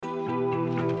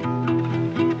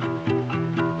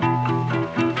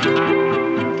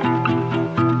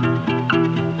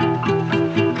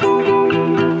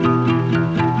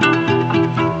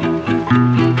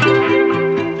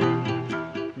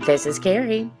This is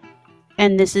Carrie.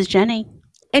 And this is Jenny.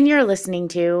 And you're listening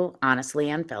to Honestly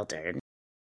Unfiltered.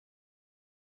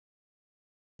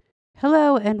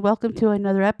 Hello, and welcome to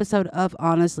another episode of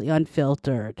Honestly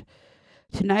Unfiltered.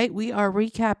 Tonight we are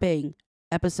recapping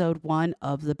episode 1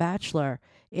 of The Bachelor,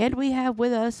 and we have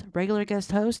with us regular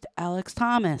guest host Alex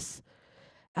Thomas.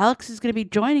 Alex is going to be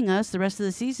joining us the rest of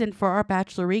the season for our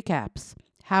Bachelor recaps.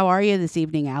 How are you this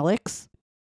evening, Alex?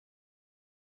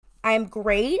 I'm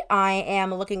great. I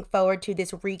am looking forward to this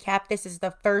recap. This is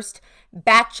the first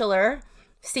Bachelor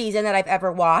season that I've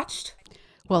ever watched.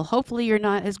 Well, hopefully you're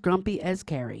not as grumpy as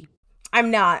Carrie. I'm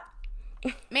not.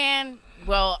 Man,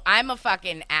 well, I'm a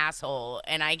fucking asshole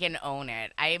and I can own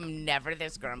it. I am never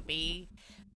this grumpy,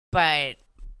 but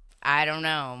I don't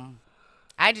know.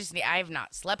 I have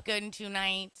not slept good in 2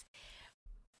 nights.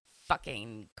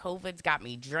 Fucking COVID's got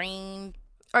me drained.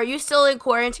 Are you still in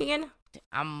quarantine?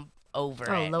 I'm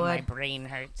over Oh, it. Lord. My brain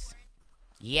hurts.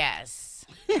 Yes.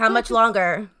 How much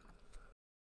longer?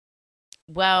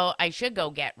 Well, I should go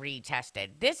get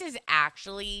retested. This is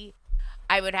actually,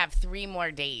 I would have 3 more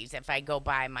days if I go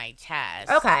by my test.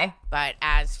 Okay. But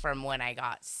as from when I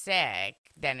got sick,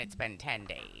 then it's been 10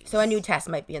 days. So a new test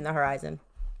might be in the horizon.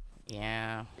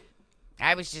 Yeah.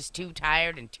 I was just too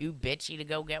tired and too bitchy to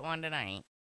go get one tonight.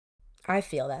 I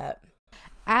feel that.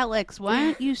 Alex, why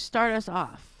don't you start us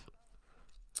off?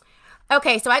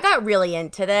 Okay, so I got really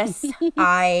into this.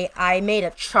 I made a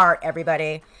chart,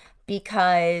 everybody,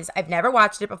 because I've never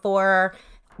watched it before.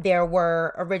 There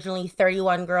were originally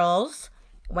 31 girls,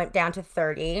 went down to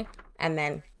 30, and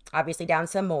then obviously down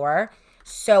some more.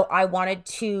 So I wanted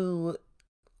to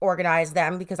organize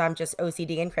them because I'm just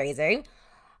OCD and crazy.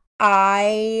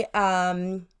 I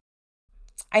think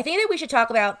that we should talk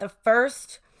about the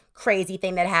first crazy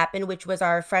thing that happened, which was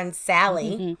our friend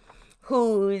Sally,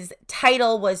 whose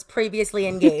title was previously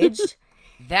engaged.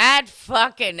 That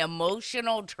fucking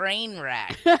emotional train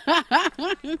wreck.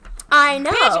 I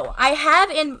know. I have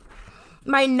in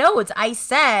my notes, I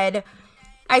said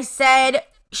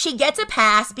she gets a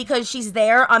pass because she's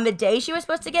there on the day she was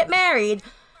supposed to get married.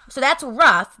 So that's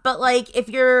rough. But like, if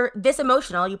you're this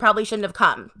emotional, you probably shouldn't have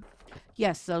come.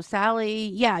 Yes, so Sally,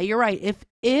 yeah, you're right.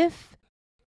 If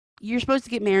you're supposed to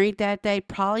get married that day,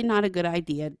 probably not a good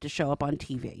idea to show up on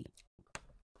TV.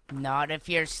 Not if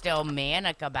you're still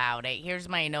manic about it. Here's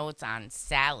my notes on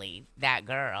Sally, that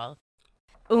girl.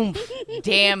 Oomph.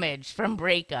 Damage from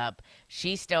breakup.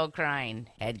 She's still crying.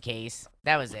 Head case.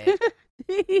 That was it.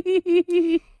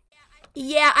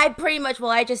 Yeah,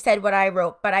 I just said what I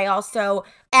wrote, but I also,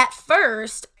 at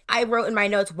first, I wrote in my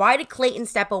notes, why did Clayton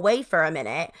step away for a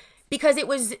minute? Because it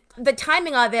was, the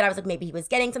timing of it, I was like, maybe he was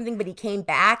getting something, but he came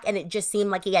back, and it just seemed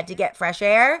like he had to get fresh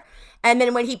air. And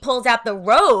then when he pulls out the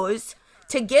rose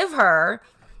to give her,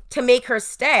 to make her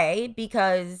stay,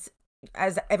 because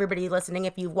as everybody listening,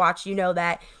 if you've watched, you know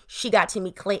that she got to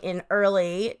meet Clayton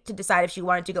early to decide if she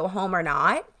wanted to go home or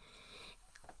not.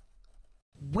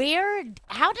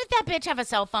 How did that bitch have a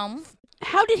cell phone?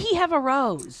 How did he have a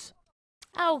rose?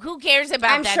 Oh, who cares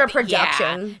about I'm that? sure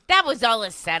production. Yeah, that was all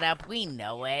a setup. We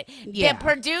know it. Yeah. The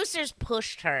producers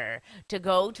pushed her to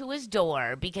go to his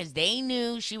door because they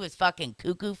knew she was fucking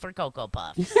cuckoo for Cocoa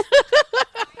Puffs.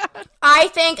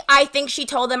 I think she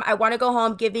told them, I want to go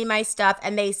home, give me my stuff.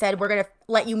 And they said, we're going to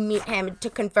let you meet him to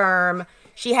confirm.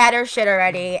 She had her shit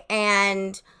already.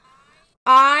 And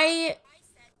I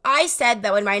said,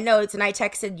 though, in my notes, and I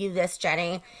texted you this,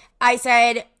 Jenny, I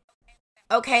said,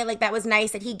 okay, like, that was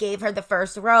nice that he gave her the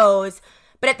first rose.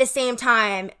 But at the same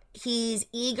time, he's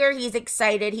eager, he's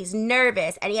excited, he's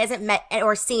nervous, and he hasn't met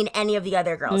or seen any of the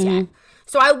other girls yet.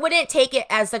 So I wouldn't take it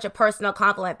as such a personal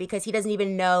compliment because he doesn't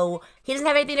even know, he doesn't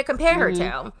have anything to compare her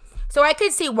to. So I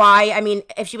could see why, I mean,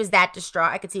 if she was that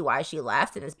distraught, I could see why she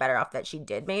left, and it's better off that she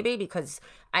did maybe because,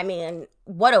 I mean,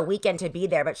 what a weekend to be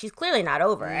there, but she's clearly not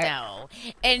over it. No.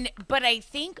 But I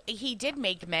think he did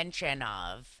make mention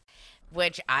of,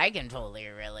 which I can totally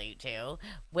relate to,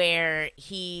 where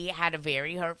he had a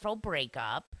very hurtful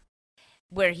breakup,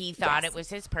 where he thought it was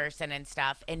his person and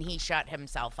stuff, and he shut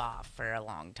himself off for a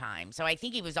long time. So I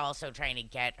think he was also trying to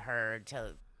get her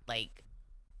to, like,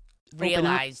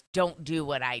 realize, don't do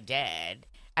what I did.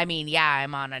 I mean, yeah,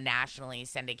 I'm on a nationally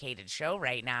syndicated show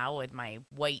right now with my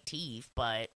white teeth,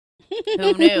 but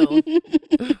who knew?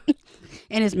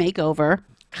 And his makeover.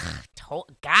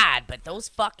 God, but those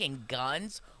fucking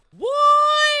guns,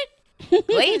 what?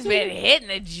 Clayton's been hitting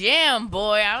the gym,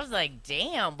 boy. I was like,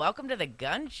 damn, welcome to the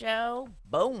gun show.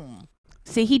 Boom.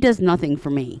 See, he does nothing for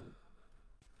me.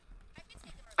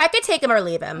 I could take him or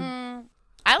leave him.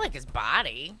 I like his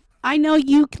body. I know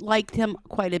you liked him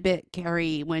quite a bit,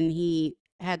 Carrie, when he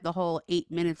had the whole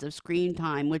 8 minutes of screen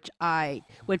time, which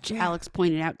Alex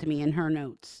pointed out to me in her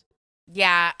notes.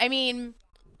 Yeah, I mean,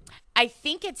 I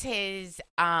think it's his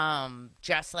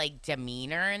just like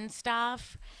demeanor and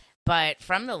stuff, but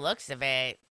from the looks of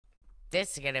it,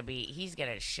 he's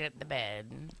gonna shit the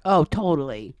bed. Oh,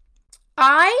 totally.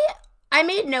 I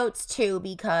made notes too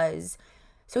because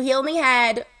so he only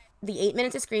had the 8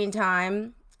 minutes of screen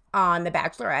time on The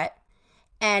Bachelorette,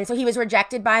 and so he was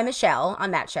rejected by Michelle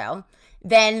on that show.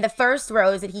 Then the first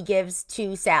rose that he gives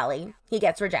to Sally, he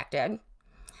gets rejected,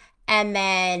 and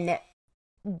then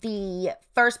the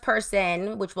first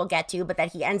person, which we'll get to, but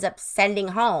that he ends up sending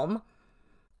home,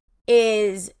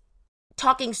 is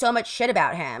talking so much shit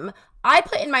about him. I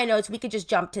put in my notes, we could just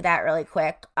jump to that really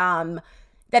quick,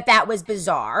 that was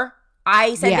bizarre.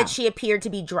 I said that she appeared to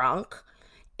be drunk,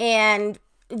 and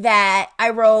that I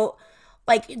wrote,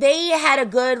 like, they had a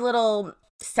good little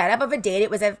setup of a date.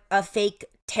 It was a fake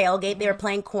tailgate. They were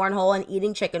playing cornhole and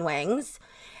eating chicken wings.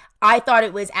 I thought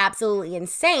it was absolutely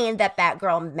insane that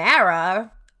girl,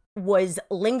 Mara, was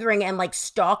lingering and, like,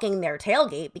 stalking their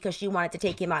tailgate because she wanted to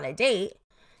take him on a date.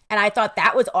 And I thought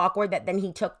that was awkward that then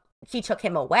she took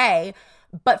him away.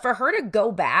 But for her to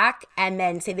go back and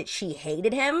then say that she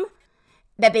hated him,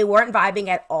 that they weren't vibing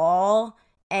at all.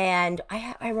 And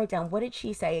I wrote down, what did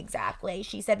she say exactly?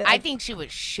 She said that, like, I think she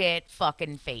was shit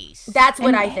fucking face. that's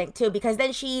what I think too, because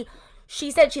then she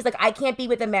said, she's like, I can't be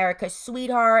with America's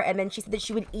sweetheart. And then she said that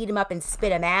she would eat him up and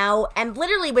spit him out, and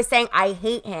literally was saying, I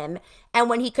hate him. And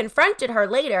when he confronted her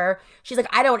later, she's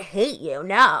like, I don't hate you,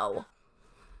 no.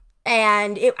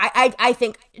 And I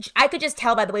think I could just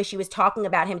tell by the way she was talking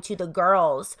about him to the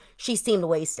girls, she seemed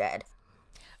wasted.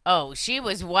 Oh, she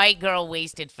was white girl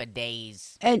wasted for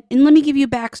days. And let me give you a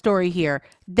backstory here.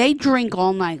 They drink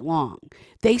all night long.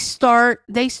 They start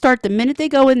the minute they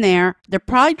go in there. They're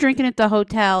probably drinking at the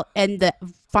hotel, and the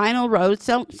final rose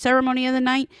ceremony of the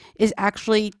night is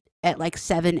actually at like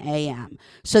 7 a.m.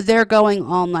 So they're going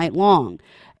all night long.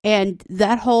 And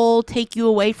that whole take you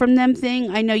away from them thing,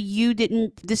 I know you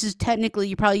didn't. This is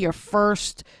technically probably your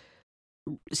first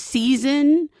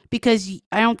season, because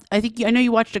I know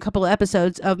you watched a couple of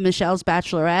episodes of Michelle's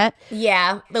Bachelorette.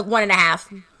 Yeah, like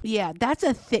 1.5. Yeah,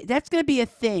 that's gonna be a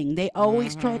thing. They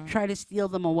always try to steal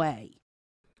them away.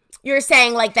 You're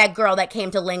saying like that girl that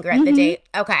came to linger at the date.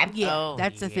 Okay. Yeah, Oh,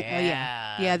 that's a thing. Oh,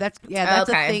 yeah. yeah, that's a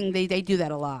Okay. thing. They do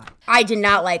that a lot. I did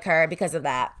not like her because of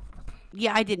that.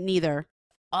 Yeah, I didn't either.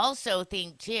 Also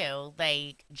think too,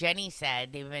 like Jenny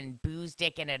said, they've been booze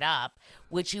dicking it up,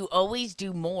 which you always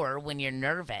do more when you're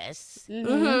nervous.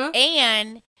 Mm-hmm.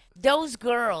 And those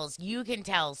girls, you can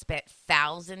tell, spent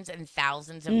thousands and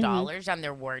thousands of dollars on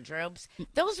their wardrobes.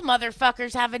 Those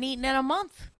motherfuckers haven't eaten in a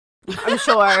month. I'm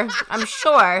sure. I'm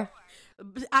sure.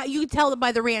 You can tell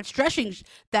by the ranch dressing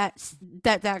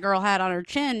that girl had on her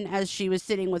chin as she was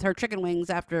sitting with her chicken wings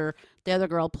after the other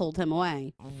girl pulled him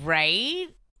away. Right?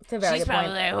 It's a very She's good probably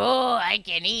point. like, oh, I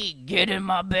can eat. Get in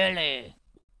my belly.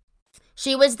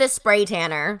 She was the spray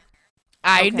tanner.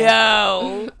 I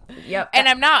know. Yep. And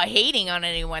I'm not hating on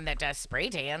anyone that does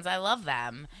spray tans. I love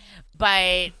them.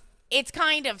 But it's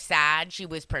kind of sad she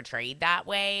was portrayed that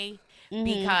way,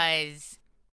 because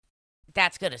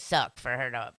that's going to suck for her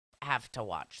to have to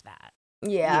watch that.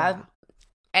 Yeah.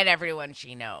 And everyone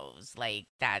she knows, like,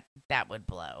 that would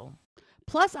blow.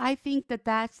 Plus, I think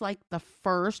that's like the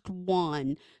first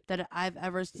one that I've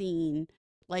ever seen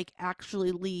like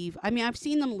actually leave. I mean, I've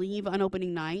seen them leave on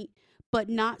opening night, but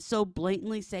not so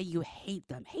blatantly say you hate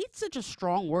them. Hate's such a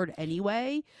strong word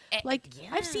anyway. Like,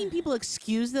 I've seen people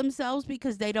excuse themselves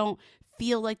because they don't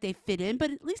feel like they fit in,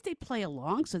 but at least they play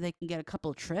along so they can get a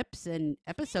couple of trips and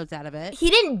episodes out of it. He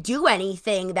didn't do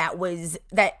anything that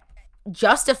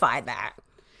justified that.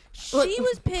 She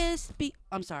was pissed.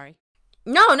 I'm sorry.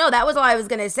 No, that was all I was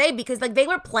gonna say, because like they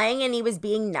were playing and he was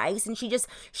being nice, and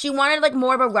she wanted like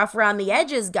more of a rough around the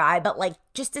edges guy, but like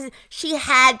she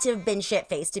had to have been shit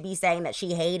faced to be saying that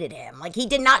she hated him. Like, he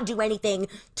did not do anything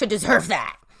to deserve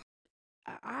that.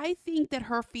 I think that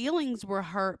her feelings were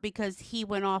hurt because he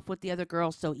went off with the other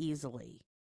girl so easily.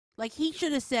 Like, he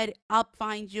should have said, I'll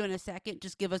find you in a second.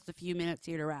 Just give us a few minutes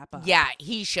here to wrap up. Yeah,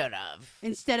 he should have.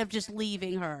 Instead of just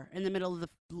leaving her in the middle of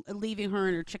leaving her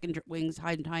and her chicken wings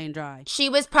high and dry. She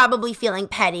was probably feeling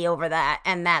petty over that,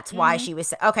 and that's why she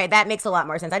was... Okay, that makes a lot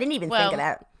more sense. I didn't even think of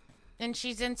that. And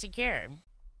she's insecure.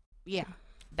 Yeah.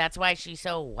 That's why she's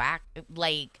so whack.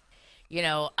 Like, you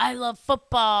know, I love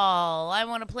football. I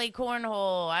want to play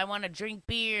cornhole. I want to drink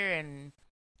beer and,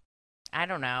 I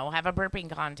don't know, have a burping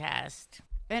contest.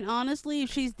 And honestly,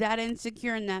 if she's that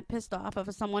insecure and that pissed off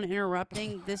of someone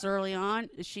interrupting this early on,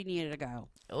 she needed to go.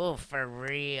 Oh, for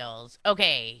reals.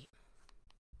 Okay.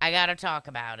 I gotta talk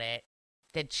about it.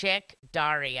 The chick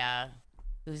Daria,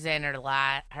 who's in her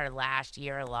last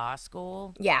year of law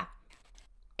school, Yeah.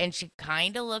 and she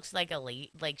kind of looks like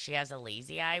like she has a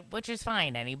lazy eye, which is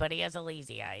fine. Anybody has a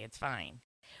lazy eye, it's fine.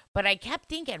 But I kept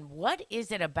thinking, what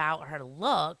is it about her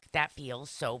look that feels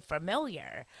so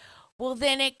familiar? Well,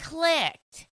 then it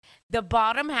clicked. The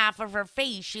bottom half of her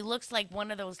face, she looks like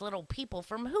one of those little people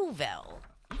from Whoville.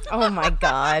 Oh my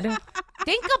God.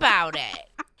 Think about it.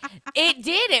 It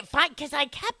did it fine because I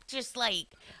kept just like,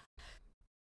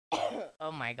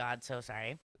 oh my God, so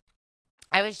sorry.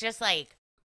 I was just like,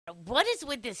 what is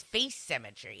with this face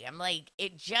symmetry? I'm like,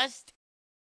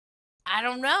 I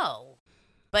don't know.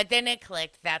 But then it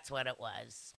clicked. That's what it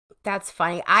was. That's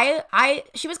funny.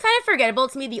 She was kind of forgettable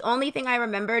to me. The only thing I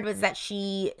remembered was that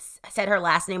she said her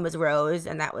last name was Rose,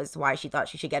 and that was why she thought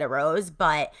she should get a rose.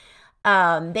 But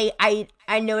I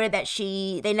noted that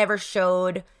they never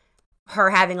showed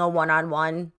her having a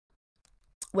one-on-one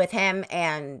with him,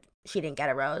 and she didn't get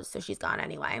a rose, so she's gone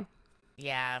anyway.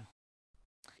 Yeah.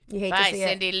 You hate Bye, to see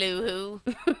Cindy Lou Who.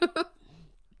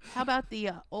 How about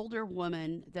the older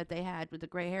woman that they had with the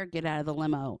gray hair get out of the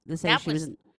limo? They say That she was-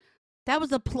 that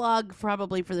was a plug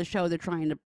probably for the show they're trying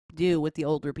to do with the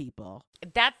older people.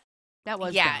 That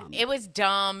was yeah, dumb. it was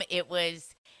dumb. It was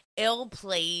ill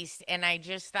placed, and I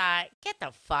just thought, get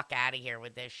the fuck out of here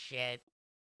with this shit.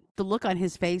 The look on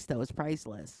his face though was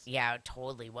priceless. Yeah, it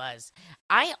totally was.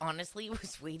 I honestly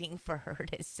was waiting for her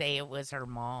to say it was her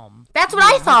mom. That's what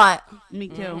I thought. Me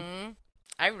too. Mhm.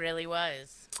 I really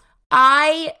was.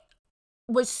 I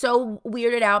was so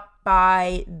weirded out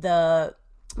by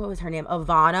what was her name?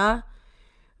 Ivana.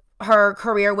 Her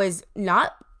career was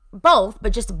not both,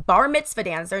 but just bar mitzvah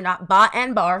dancer, not ba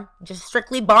and bar, just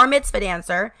strictly bar mitzvah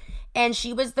dancer. And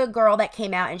she was the girl that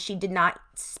came out and she did not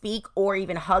speak or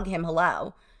even hug him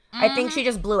hello. I think she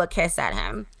just blew a kiss at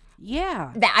him.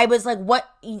 Yeah. That I was like, what?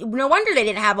 No wonder they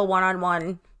didn't have a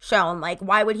one-on-one shown. Like,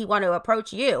 why would he want to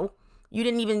approach you? You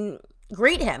didn't even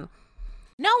greet him.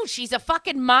 No, she's a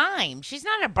fucking mime. She's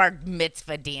not a bar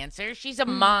mitzvah dancer. She's a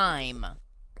mime.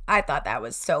 I thought that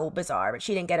was so bizarre, but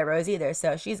she didn't get a rose either,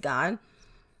 so she's gone.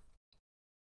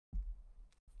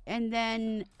 And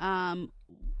then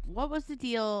what was the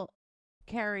deal,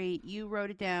 Carrie? You wrote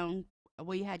it down.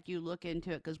 We had you look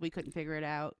into it because we couldn't figure it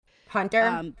out.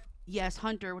 Hunter? Yes,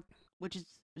 Hunter, which is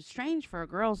strange for a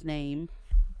girl's name,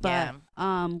 Yeah.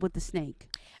 but with the snake.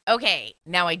 Okay,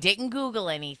 now I didn't Google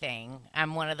anything.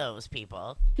 I'm one of those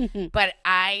people. But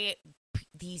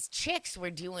these chicks were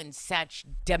doing such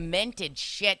demented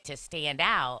shit to stand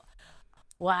out.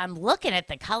 Well, I'm looking at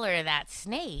the color of that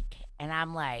snake and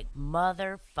I'm like,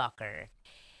 motherfucker.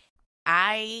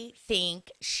 I think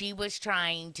she was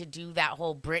trying to do that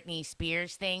whole Britney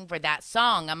Spears thing for that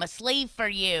song, I'm a Slave for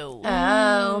You.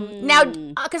 Now,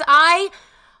 because I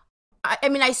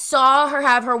mean, I saw her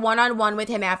have her one-on-one with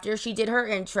him after she did her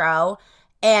intro,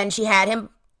 and she had him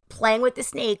playing with the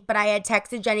snake, but I had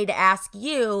texted Jenny to ask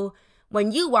you,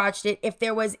 when you watched it,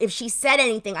 if she said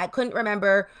anything. I couldn't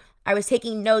remember. I was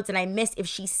taking notes, and I missed if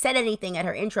she said anything at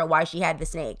her intro why she had the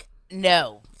snake.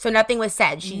 No. So nothing was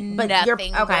said.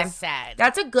 Nothing was said.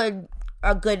 That's a good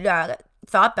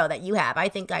thought, though, that you have. I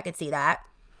think I could see that.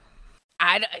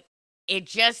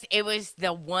 It was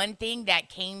the one thing that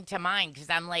came to mind because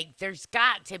I'm like, there's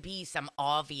got to be some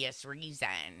obvious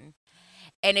reason.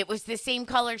 And it was the same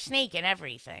color snake and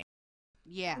everything.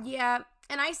 Yeah. Yeah.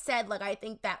 And I said, like, I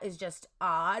think that is just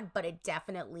odd, but it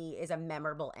definitely is a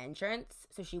memorable entrance.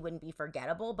 So she wouldn't be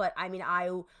forgettable. But I mean,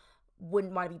 I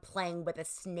wouldn't want to be playing with a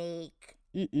snake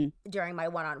during my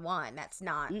one-on-one. That's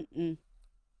not.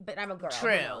 But I'm a girl.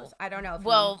 True. Who knows? I don't know if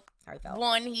Well, how he felt.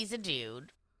 one, he's a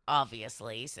dude,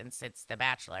 obviously, since it's The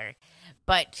Bachelor.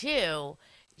 But two,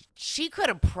 she could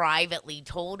have privately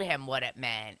told him what it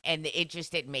meant, and it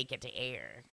just didn't make it to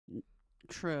air.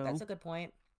 True. That's a good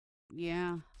point.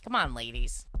 Yeah. Come on,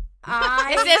 ladies.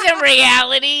 I This isn't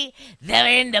reality.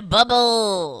 They're in the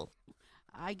bubble.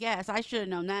 I guess I should have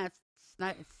known that.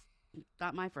 It's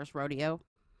not my first rodeo.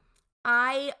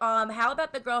 How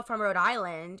about the girl from Rhode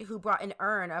Island who brought an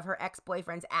urn of her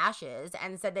ex-boyfriend's ashes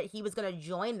and said that he was going to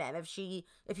join them if she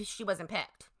wasn't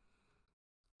picked?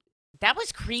 That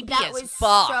was creepy That as was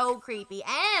fuck. so creepy.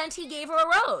 And he gave her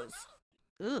a rose.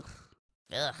 Ugh.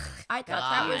 Ugh, I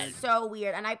thought that was God. so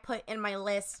weird. And I put in my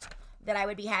list that I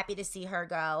would be happy to see her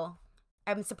go.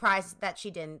 I'm surprised that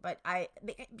she didn't, but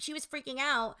she was freaking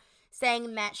out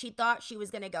saying that she thought she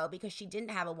was going to go because she didn't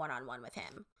have a one-on-one with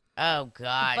him. Oh,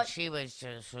 God. But- she was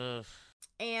just... ugh.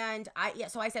 And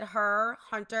so I said her,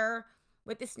 Hunter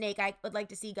with the snake, I would like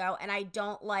to see go. And I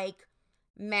don't like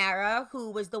Mara, who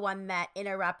was the one that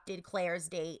interrupted Claire's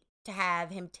date to have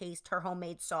him taste her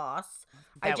homemade sauce.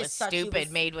 I That just was thought she stupid.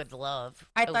 was, Made with love.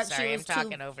 I Oh, thought she sorry, I'm was too.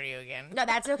 talking over you again. No,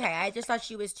 that's okay. I just thought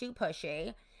she was too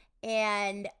pushy,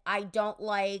 and I don't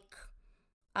like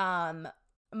um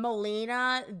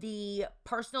Molina, the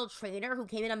personal trainer who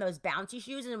came in on those bouncy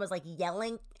shoes and was like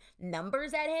yelling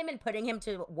numbers at him and putting him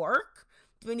to work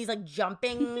doing these like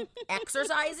jumping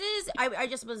exercises. I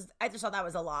just thought that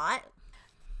was a lot.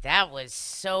 That was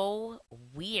so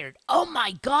weird. Oh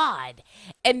my God.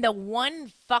 And the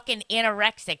one fucking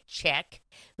anorexic chick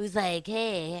who's like,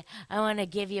 hey, I want to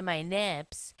give you my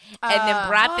nips. And then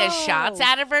brought the shots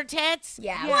out of her tits.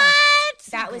 Yeah. What?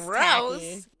 That was gross.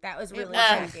 tacky. That was really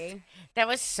tacky. That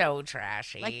was so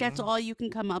trashy. Like, that's all you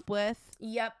can come up with?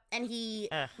 Yep. And he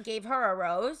Ugh. gave her a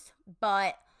rose,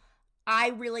 but I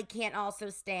really can't also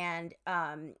stand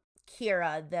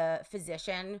Kira, the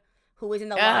physician who was in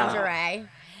the lingerie.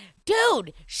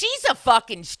 Dude, she's a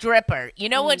fucking stripper. You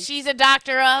know what she's a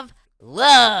doctor of?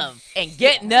 Love and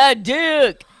getting the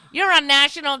dick. You're on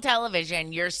national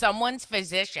television. You're someone's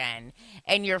physician,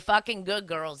 and you're fucking good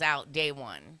girls out day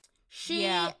one.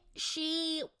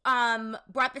 She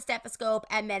brought the stethoscope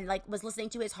and then like was listening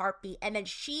to his heartbeat, and then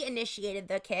she initiated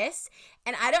the kiss.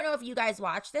 And I don't know if you guys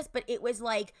watched this, but it was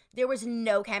like there was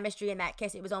no chemistry in that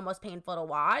kiss. It was almost painful to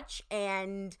watch,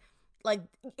 and like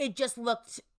it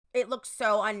looked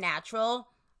so unnatural.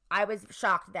 I was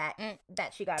shocked that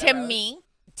she got To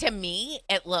me,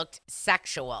 it looked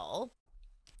sexual.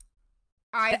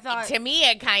 I thought to me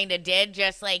it kind of did,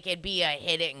 just like it'd be a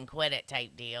hit it and quit it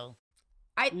type deal.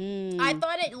 I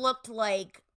thought it looked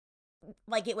like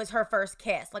it was her first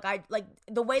kiss. Like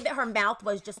the way that her mouth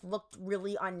was just looked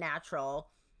really unnatural.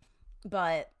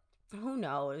 But who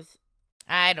knows?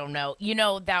 I don't know. You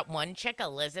know that one chick,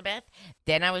 Elizabeth?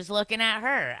 Then I was looking at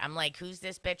her. I'm like, who's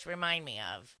this bitch remind me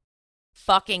of?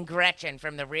 Fucking Gretchen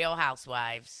from The Real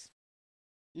Housewives.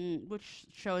 Which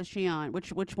show is she on?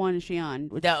 Which one is she on?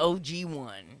 The OG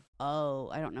one. Oh,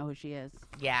 I don't know who she is.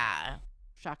 Yeah.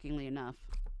 Shockingly enough.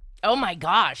 Oh my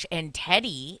gosh. And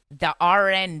Teddy, the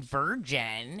RN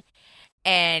virgin,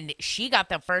 and she got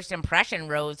the first impression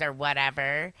rose or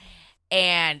whatever,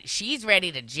 and she's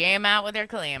ready to jam out with her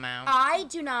clam out. I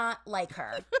do not like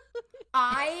her.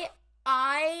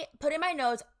 I put in my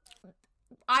notes,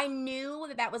 I knew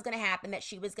that was going to happen, that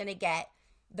she was going to get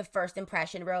the first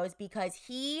impression rose, because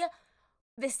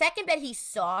the second that he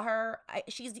saw her,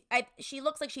 she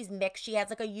looks like she's mixed. She has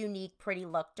like a unique, pretty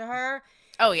look to her.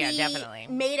 Oh, yeah, he definitely.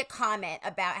 Made a comment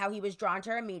about how he was drawn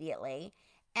to her immediately.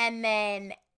 And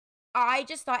then I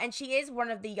just thought, and she is one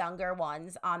of the younger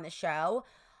ones on the show,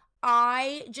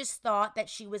 I just thought that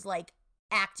she was like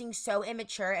acting so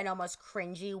immature and almost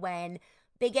cringy when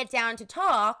they get down to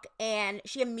talk, and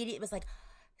she immediately was like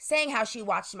saying how she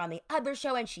watched him on the other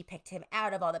show and she picked him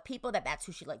out of all the people, that's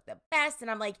who she liked the best. And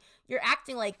I'm like, you're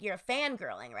acting like you're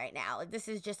fangirling right now. Like, this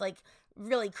is just like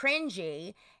really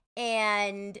cringy.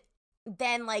 And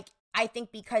then like, I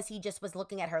think because he just was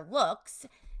looking at her looks,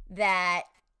 that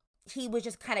he was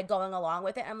just kind of going along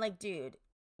with it. I'm like, dude,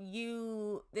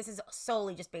 this is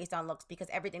solely just based on looks, because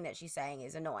everything that she's saying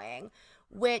is annoying.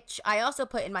 Which I also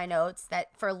put in my notes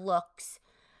that for looks,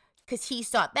 because he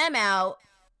sought them out,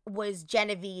 was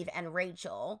Genevieve and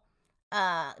Rachel.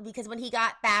 Because when he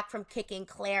got back from kicking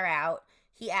Claire out,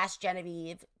 he asked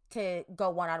Genevieve to go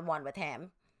one-on-one with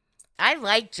him. I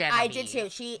like Genevieve. I did too.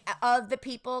 She, of the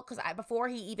people, because before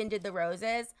he even did the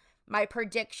roses, my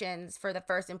predictions for the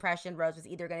first impression rose was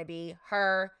either going to be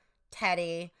her,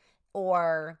 Teddy,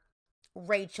 or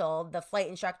Rachel, the flight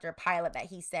instructor pilot that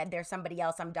he said, there's somebody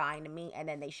else I'm dying to meet, and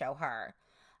then they show her.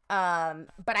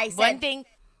 But I said... One thing...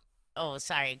 Oh,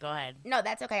 sorry. Go ahead. No,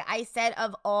 that's okay. I said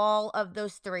of all of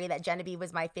those three that Genevieve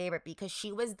was my favorite because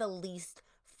she was the least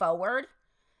forward.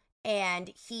 And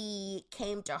he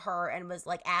came to her and was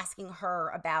like asking her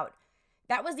about...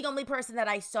 That was the only person that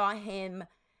I saw him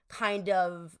kind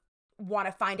of want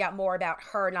to find out more about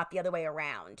her, not the other way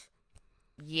around.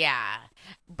 Yeah.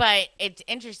 But it's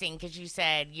interesting because you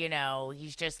said,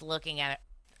 he's just looking at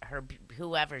her,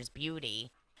 whoever's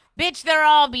beauty. Bitch, they're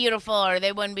all beautiful or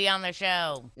they wouldn't be on the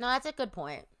show. No, that's a good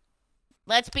point.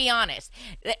 Let's be honest.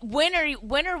 When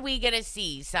are we going to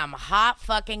see some hot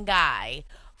fucking guy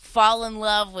fall in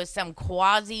love with some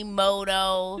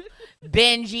Quasimodo,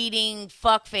 binge-eating,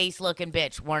 fuckface-looking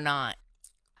bitch? We're not.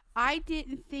 I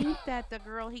didn't think that the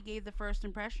girl he gave the first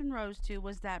impression rose to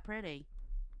was that pretty.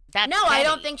 That's no, petty. I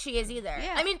don't think she is either.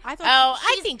 Yeah, I mean,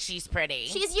 I think she's pretty.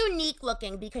 She's unique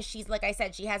looking because she's, like I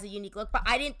said, she has a unique look, but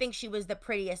I didn't think she was the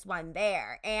prettiest one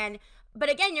there. But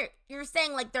again, you're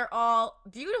saying like they're all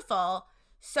beautiful.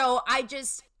 So I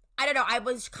don't know. I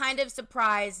was kind of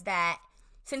surprised that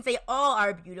since they all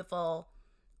are beautiful,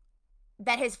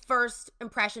 that his first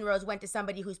impression rose went to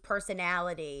somebody whose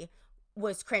personality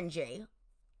was cringy.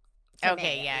 To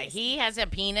Okay, me, yeah, at least. he has a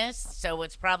penis, so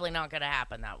it's probably not going to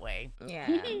happen that way.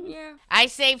 Yeah. I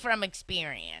say from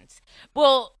experience.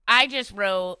 Well, I just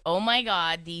wrote, "Oh my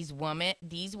god, these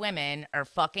women are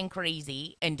fucking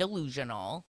crazy and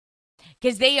delusional."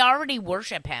 Cuz they already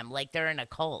worship him like they're in a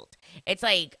cult. It's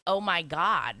like, "Oh my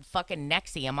god, fucking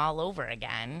Nexium all over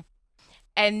again."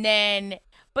 And then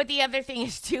but the other thing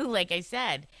is too, like I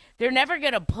said, they're never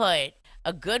going to put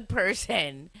a good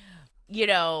person,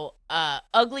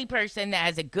 ugly person that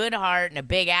has a good heart and a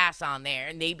big ass on there,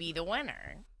 and they be the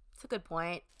winner. It's a good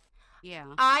point.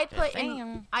 Yeah. I Just put in,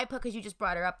 saying. because you just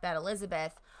brought her up, that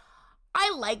Elizabeth.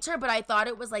 I liked her, but I thought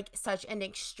it was like such an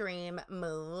extreme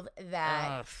move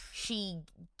that Ugh. she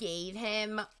gave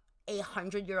him a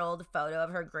 100-year-old photo of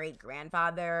her great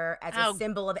grandfather as a Oh.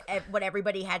 symbol of what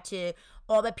everybody had to,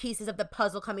 all the pieces of the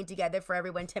puzzle coming together for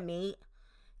everyone to meet.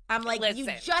 I'm like, you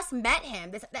Listen. just met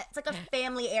him. That's like a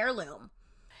family heirloom.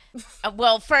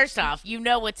 Well, first off,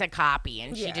 it's a copy,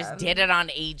 and she Yeah. just did it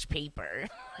on age paper.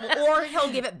 Or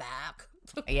he'll give it back.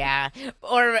 Yeah.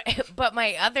 But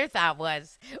my other thought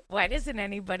was, why doesn't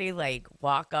anybody like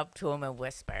walk up to him and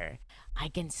whisper, "I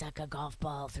can suck a golf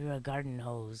ball through a garden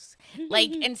hose,"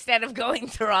 like instead of going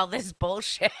through all this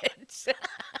bullshit.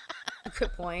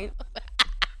 Good point.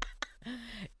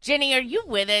 Jenny, are you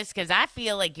with us? Because I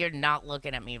feel like you're not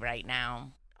looking at me right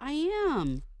now. I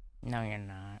am. No, you're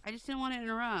not. I just didn't want to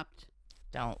interrupt.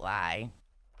 Don't lie.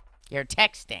 You're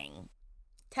texting.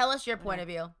 Tell us your point of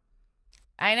view.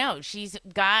 I know. She's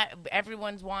got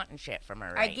everyone's wanting shit from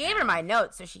her. I gave her my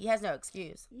notes, so she has no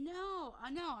excuse. No,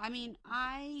 I know. I mean,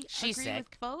 I She's agree with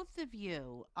sick. both of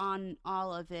you on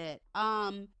all of it.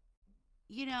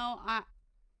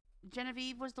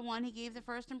 Genevieve was the one he gave the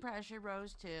first impression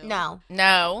rose to. No.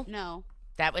 No,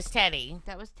 That was Teddy.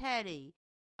 that was Teddy.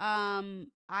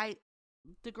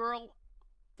 The girl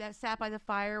that sat by the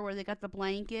fire where they got the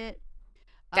blanket.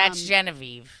 That's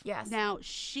Genevieve. Yes. Now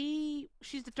she's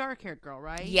the dark-haired girl,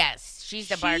 right? Yes, she's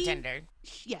the She- bartender.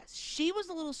 Yes, she was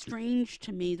a little strange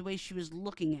to me the way she was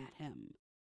looking at him.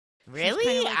 Really?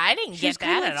 kinda like- I didn't She's get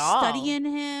kinda that like at all. studying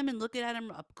him and looking at him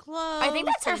up close. I think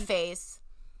that's her and face.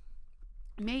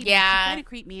 Maybe. Yeah. She kind of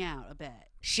creeped me out a bit.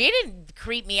 She didn't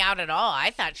creep me out at all.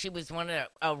 I thought she was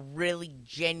a really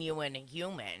genuine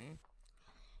human.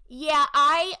 Yeah,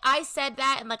 I said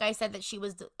that, and like I said that she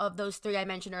was of those three I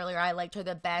mentioned earlier, I liked her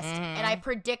the best. And I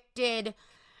predicted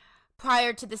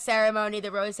prior to the ceremony,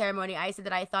 the rose ceremony, I said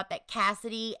that I thought that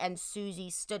Cassidy and Susie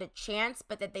stood a chance,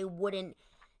 but that they wouldn't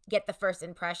get the first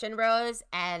impression rose.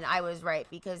 And I was right,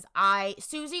 because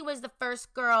Susie was the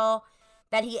first girl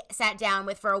that he sat down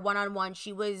with for a one-on-one.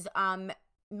 She was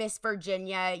Miss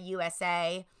Virginia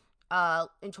USA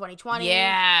in 2020.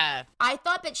 Yeah. I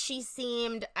thought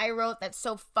that I wrote that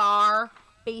so far,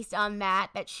 based on that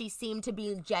she seemed to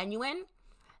be genuine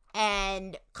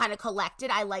and kind of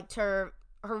collected. I liked her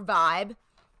vibe.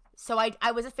 So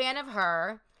I was a fan of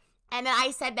her. And then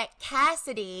I said that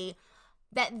Cassidy,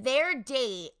 that their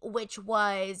date, which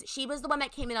was, she was the one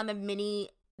that came in on the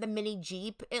mini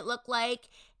Jeep, it looked like.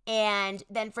 And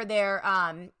then for their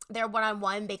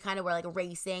one-on-one, they kind of were like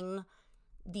racing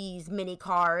these mini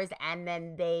cars, and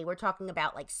then they were talking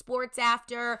about like sports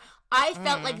after. I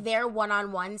felt like their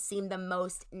one-on-one seemed the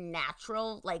most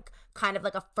natural, like kind of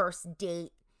like a first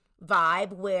date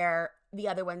vibe, where the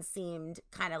other ones seemed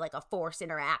kind of like a forced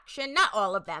interaction. Not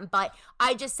all of them, but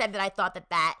I just said that I thought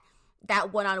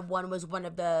that one-on-one was one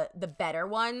of the better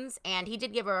ones, and he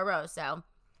did give her a rose. So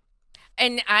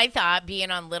And I thought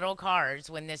being on little cars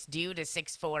when this dude is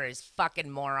 6'4" is fucking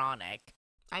moronic.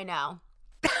 I know.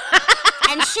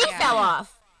 And she fell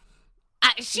off.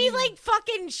 She like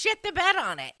fucking shit the bed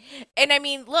on it. And I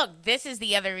mean, look, this is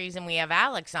the other reason we have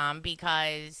Alex on,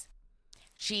 because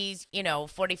she's,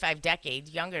 45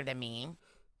 decades younger than me.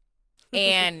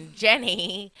 And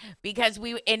Jenny, because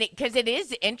it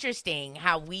is interesting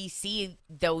how we see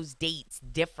those dates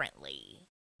differently.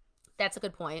 That's a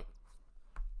good point.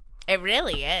 It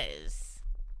really is.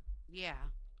 Yeah.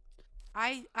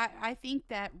 I think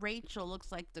that Rachel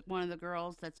looks like one of the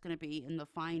girls that's going to be in the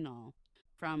final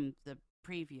from the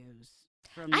previews.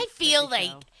 I feel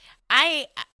like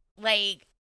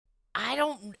I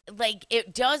don't like,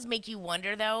 it does make you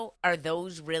wonder though, are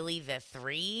those really the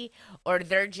three, or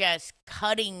they're just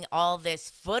cutting all this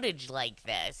footage like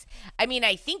this? I mean,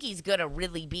 I think he's gonna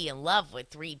really be in love with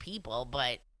three people,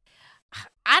 but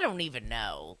I don't even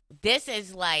know. This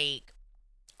is like,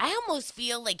 I almost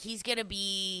feel like he's gonna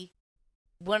be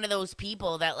one of those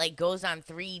people that like goes on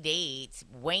 3 dates,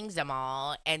 wings them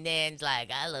all, and then's like,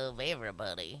 I love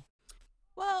everybody.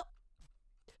 Well,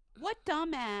 What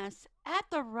dumbass at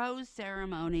the rose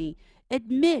ceremony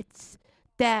admits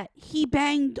that he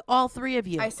banged all three of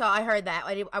you? I heard that.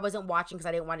 I wasn't watching because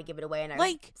I didn't want to give it away, and I was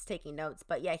Like, taking notes.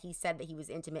 But yeah, he said that he was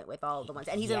intimate with all of the ones,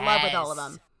 and he's in love with all of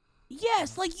them.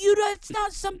 yes, like that's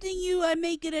not something you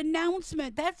make an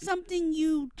announcement. That's something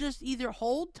you just either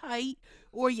hold tight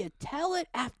or you tell it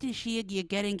after you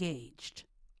get engaged.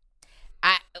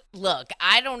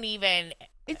 I don't even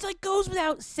It's like goes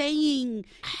without saying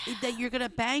that you're gonna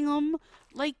bang them.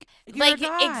 Like you're a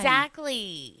guy.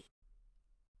 exactly.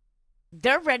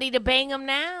 They're ready to bang him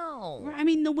now. I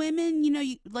mean, the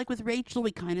women, like with Rachel,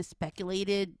 we kind of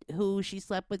speculated who she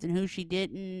slept with and who she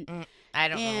didn't. I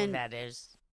don't know who that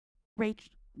is.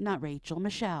 Not Rachel,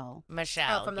 Michelle.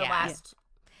 Michelle. Oh, from the last.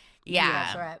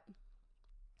 Yeah. Bachelorette.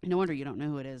 No wonder you don't know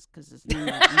who it is because it's not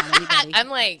anybody. I'm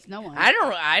like, it's no one.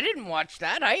 I didn't watch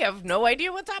that. I have no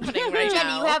idea what's happening right Jenny,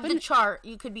 now. you have the chart.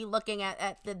 You could be looking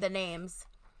at the names.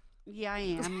 Yeah, I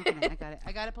am. I'm looking at it.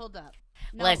 I got it pulled up.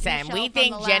 No, Listen, Michelle we from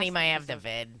think the Jenny last might have the episode.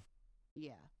 vid.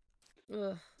 Yeah.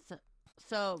 Ugh.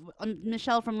 So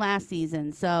Michelle from last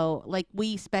season. So like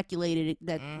we speculated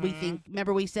that we think.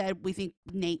 Remember we said we think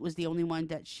Nate was the only one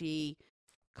that she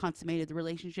consummated the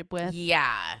relationship with.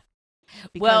 Yeah.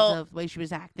 Because of the way she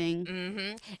was acting.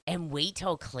 Mm-hmm. And wait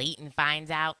till Clayton finds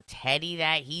out Teddy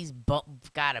that he's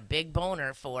got a big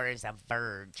boner for is a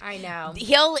verge. I know.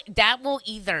 That will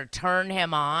either turn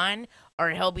him on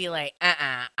or he'll be like,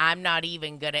 I'm not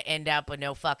even gonna end up with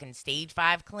no fucking stage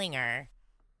 5 clinger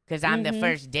because I'm the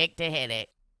first dick to hit it.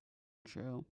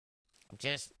 True.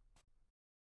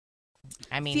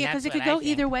 I mean, because it could go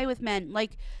either way with men.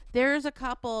 Like there's a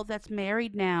couple that's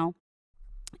married now.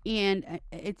 And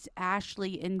it's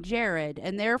Ashley and Jared,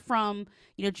 and they're from,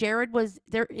 Jared was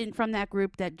from that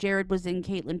group that Jared was in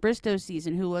Caitlin Bristow's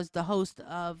season, who was the host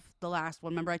of the last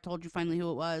one. Remember, I told you finally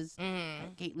who it was,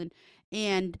 Caitlin,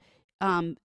 and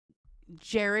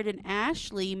Jared and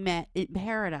Ashley met in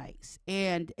Paradise,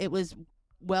 and it was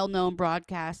well-known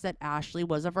broadcast that Ashley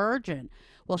was a virgin.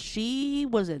 Well, she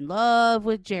was in love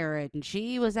with Jared, and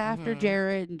she was after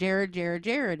Jared, and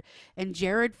Jared. And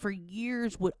Jared, for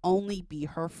years, would only be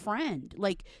her friend.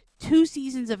 Like, two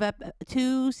seasons of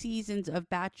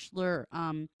Bachelor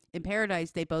in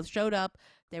Paradise, they both showed up.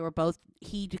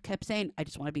 He kept saying, I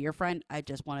just want to be your friend. I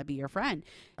just want to be your friend.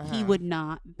 He would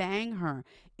not bang her.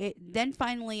 Then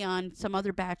finally on some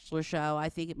other Bachelor show, I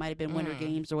think it might have been Winter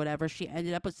Games or whatever, she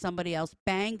ended up with somebody else,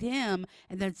 banged him,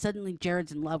 and then suddenly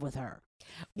Jared's in love with her.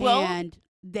 Well, and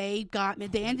they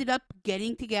ended up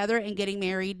getting together and getting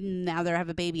married, and now they have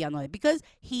a baby on the way because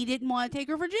he didn't want to take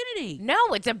her virginity. No,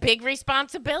 it's a big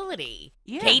responsibility.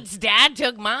 Yeah. Kate's dad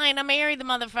took mine. I married the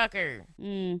motherfucker. There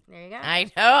you go.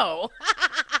 I know.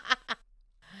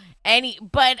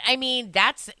 But I mean,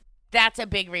 that's a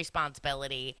big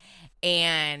responsibility,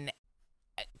 and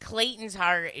Clayton's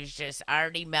heart is just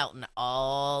already melting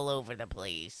all over the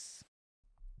place.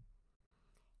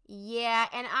 Yeah,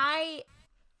 and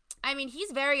I mean,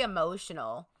 he's very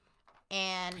emotional,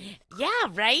 and yeah,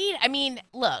 right? I mean,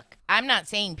 look, I'm not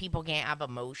saying people can't have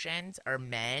emotions or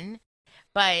men,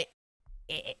 but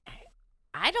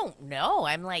I don't know.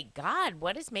 I'm like, God,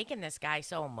 what is making this guy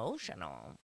so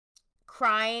emotional?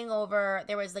 Crying over,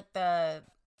 there was like the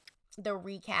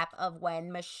recap of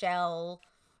when Michelle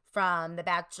from The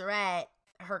Bachelorette,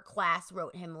 her class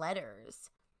wrote him letters.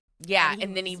 Yeah,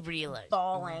 and then he realized.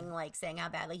 Bawling, like saying how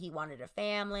badly he wanted a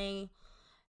family.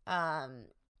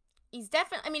 He's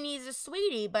definitely, I mean, he's a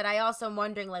sweetie, but I also am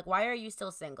wondering, like, why are you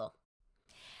still single?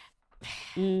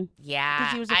 Yeah.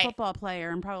 Because he was a football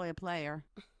player and probably a player.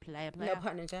 No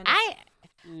pun intended.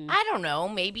 I don't know.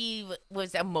 Maybe he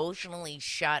was emotionally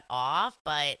shut off,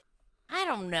 but I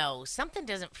don't know. Something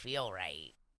doesn't feel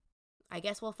right. I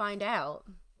guess we'll find out.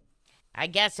 I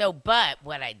guess so, but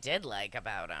what I did like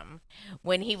about him,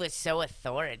 when he was so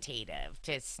authoritative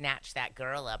to snatch that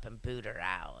girl up and boot her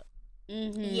out.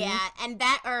 Yeah, and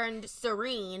that earned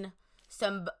Serene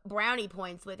some brownie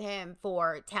points with him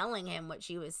for telling him what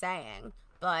she was saying.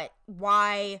 But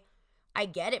why, I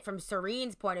get it from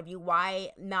Serene's point of view, why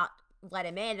not let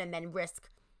him in and then risk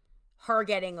her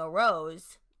getting a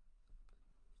rose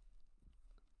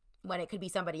when it could be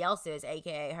somebody else's,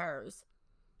 aka hers?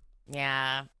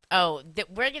 Yeah. Oh,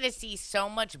 we're going to see so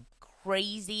much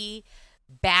crazy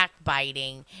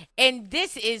backbiting. And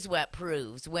this is what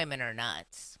proves women are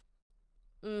nuts.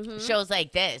 Shows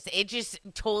like this, it just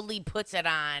totally puts it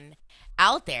on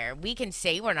out there. We can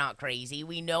say we're not crazy.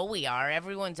 We know we are.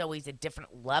 Everyone's always a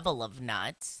different level of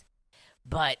nuts.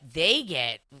 but they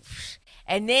get.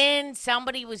 And then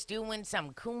somebody was doing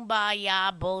some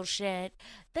kumbaya bullshit.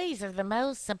 These are the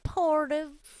most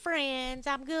supportive friends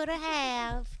I'm gonna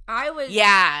have.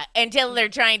 Yeah, until they're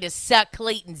trying to suck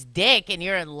Clayton's dick and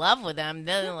you're in love with him,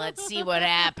 then let's see what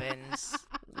happens.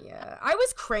 Yeah, I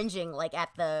was cringing like at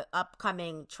the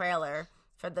upcoming trailer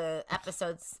for the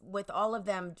episodes with all of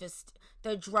them, just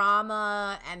the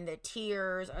drama and the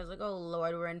tears. I was like, oh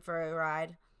Lord, we're in for a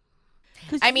ride.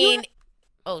 I mean,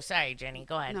 oh, sorry, Jenny,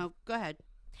 go ahead. No, go ahead.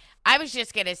 I was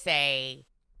just gonna say,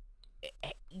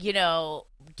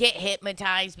 get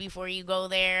hypnotized before you go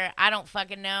there. I don't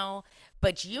fucking know.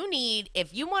 But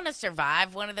if you want to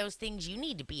survive one of those things, you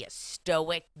need to be a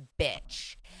stoic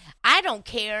bitch. I don't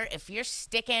care if you're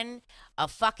sticking a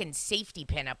fucking safety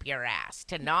pin up your ass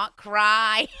to not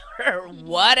cry or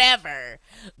whatever.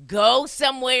 Go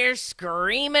somewhere,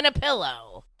 scream in a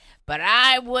pillow. But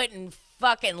I wouldn't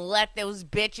fucking let those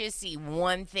bitches see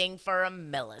one thing for a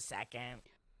millisecond.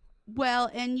 Well,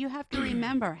 and you have to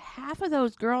remember, half of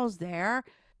those girls there,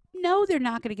 no, they're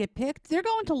not going to get picked. They're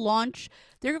going to launch.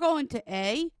 They're going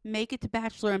to make it to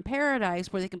Bachelor in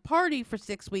Paradise where they can party for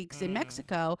 6 weeks in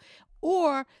Mexico,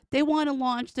 or they want to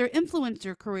launch their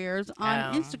influencer careers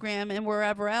on Instagram and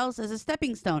wherever else as a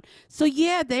stepping stone. So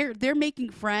yeah, they're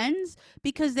making friends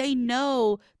because they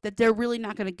know that they're really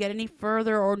not going to get any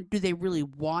further, or do they really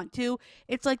want to?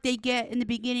 It's like they get in the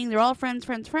beginning, they're all friends,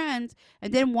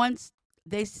 and then once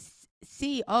they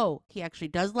see, oh, he actually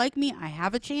does like me, I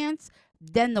have a chance,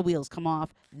 then the wheels come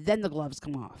off, then the gloves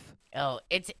come off. Oh,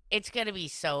 it's going to be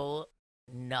so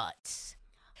nuts.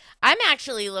 I'm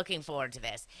actually looking forward to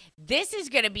this. This is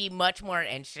going to be much more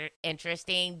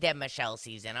interesting than Michelle's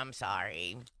season. I'm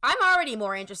sorry. I'm already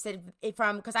more interested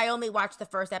because I only watched the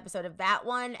first episode of that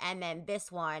one and then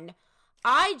this one.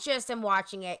 I just am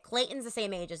watching it. Clayton's the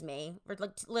same age as me. We're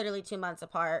like literally 2 months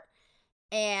apart.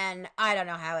 And I don't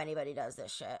know how anybody does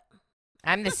this shit.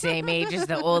 I'm the same age as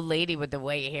the old lady with the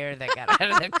white hair that got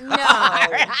out of the car.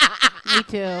 No. Me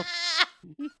too.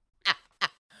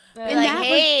 Be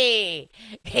like,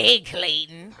 hey,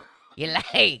 Clayton, you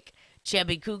like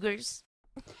chubby cougars?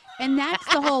 And that's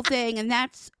the whole thing, and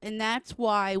that's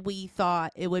why we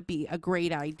thought it would be a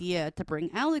great idea to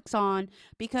bring Alex on,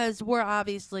 because we're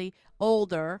obviously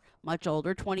older, much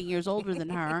older, 20 years older than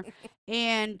her,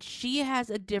 and she has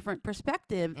a different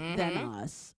perspective than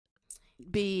us,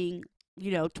 being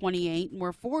 28 and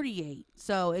we're 48.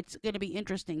 So it's going to be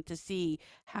interesting to see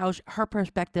how her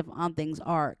perspective on things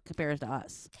are compared to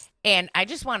us. And I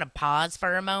just want to pause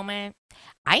for a moment.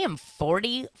 I am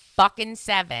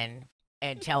 47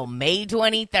 until May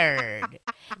 23rd,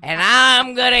 and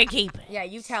I'm going to keep it. Yeah,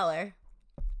 you tell her.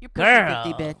 You're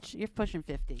pushing 50, bitch. You're pushing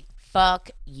 50.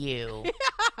 Fuck you.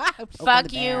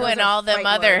 Fuck you and all them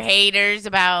other haters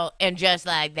and just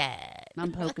like that.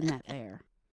 I'm poking that there.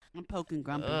 I'm poking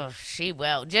Grumpy. Ugh, she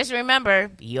will. Just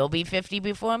remember, you'll be 50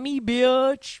 before me,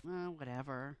 bitch. Well,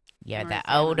 whatever. Yeah, the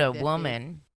older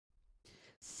woman.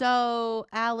 So,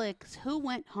 Alex, who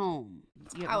went home?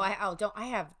 I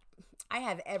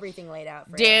have everything laid out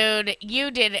for you. Dude,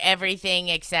 you did everything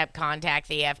except contact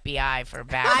the FBI for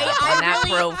backup on that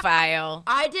profile.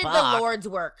 I did the Lord's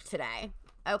work today.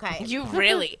 Okay. You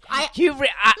really,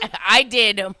 I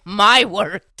did my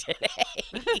work today.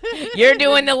 You're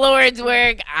doing the Lord's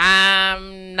work.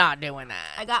 I'm not doing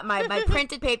that. I got my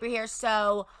printed paper here.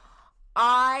 So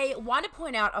I want to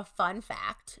point out a fun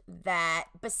fact that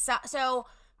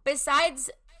besides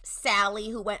Sally,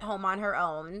 who went home on her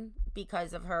own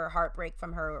because of her heartbreak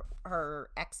from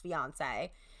her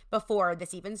ex-fiance before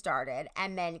this even started,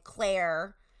 and then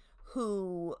Claire,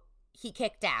 who he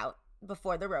kicked out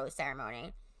before the rose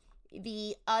ceremony.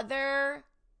 The other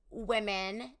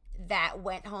women that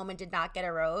went home and did not get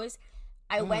a rose,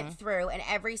 I went through, and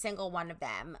every single one of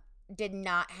them did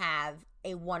not have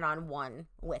a one-on-one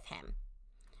with him.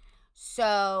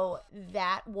 So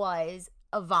that was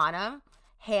Ivana,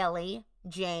 Haley,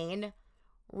 Jane,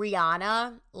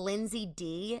 Rihanna, Lindsay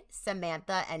D,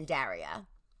 Samantha, and Daria.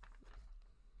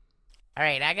 All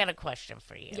right, I got a question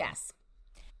for you. Yes.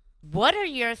 What are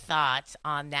your thoughts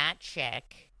on that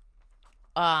chick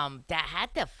that had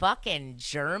the fucking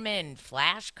German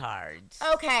flashcards?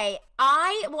 Okay,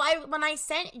 when I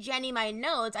sent Jenny my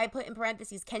notes, I put in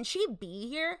parentheses, can she be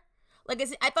here?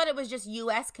 I thought it was just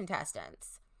U.S.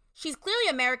 contestants. She's clearly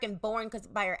American born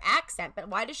by her accent, but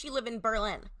why does she live in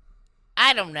Berlin?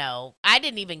 I don't know. I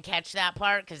didn't even catch that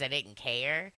part because I didn't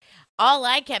care. All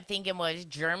I kept thinking was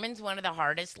German's one of the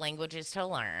hardest languages to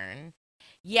learn.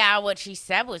 Yeah, what she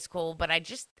said was cool, but I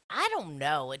don't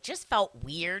know. It just felt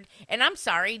weird. And I'm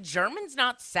sorry, German's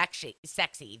not sexy.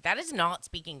 That is not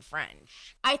speaking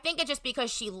French. I think it's just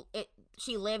because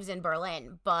she lives in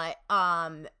Berlin, but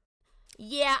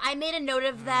yeah, I made a note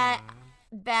of that.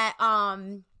 That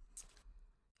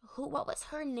what was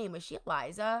her name? Was she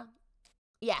Eliza?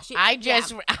 Yeah, yeah.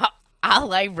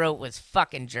 All I wrote was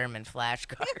fucking German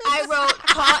flashcards. I wrote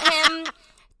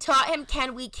taught him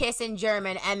can we kiss in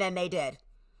German, and then they did.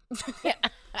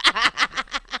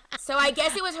 So I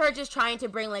guess it was her just trying to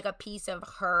bring like a piece of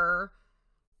her,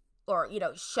 or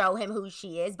show him who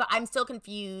she is. But I'm still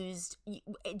confused.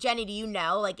 Jenny, do you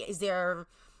know? Like,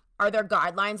 are there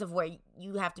guidelines of where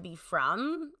you have to be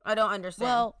from? I don't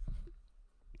understand.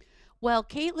 Well,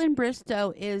 Caitlin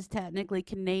Bristow is technically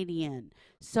Canadian,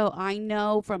 so I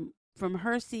know from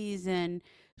her season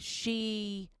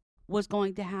she was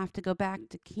going to have to go back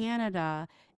to Canada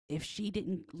if she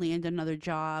didn't land another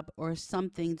job or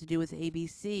something to do with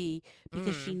ABC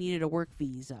because she needed a work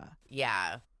visa.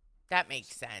 Yeah, that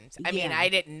makes sense. I mean, Yeah. I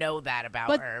didn't know that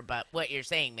about her, but what you're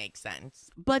saying makes sense.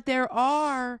 But there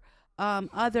are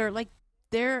other like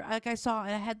I saw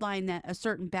in a headline that a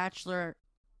certain Bachelor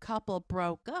couple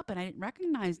broke up and I didn't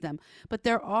recognize them. But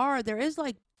there is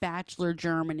like Bachelor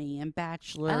Germany and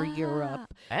Bachelor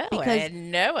Europe. Oh, because, I had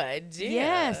no idea.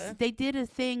 Yes, they did a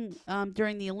thing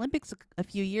during the Olympics a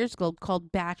few years ago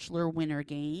called Bachelor Winter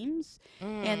Games,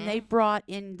 and they brought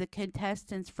in the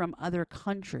contestants from other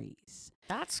countries.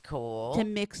 That's cool. To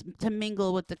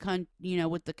mingle with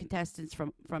with the contestants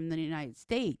from the United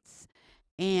States,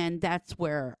 and that's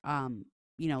where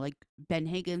like Ben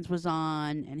Higgins was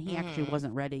on, and he actually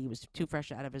wasn't ready; he was too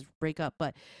fresh out of his breakup,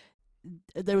 but.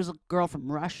 There was a girl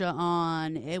from Russia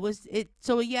on.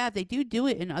 So yeah, they do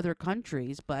it in other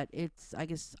countries, but I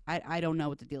guess I don't know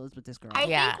what the deal is with this girl. I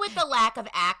think with the lack of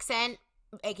accent,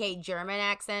 aka German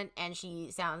accent, and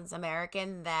she sounds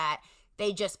American, that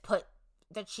they just put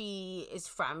that she is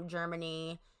from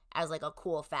Germany as like a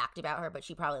cool fact about her, but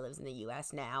she probably lives in the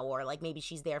US now, or like maybe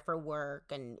she's there for work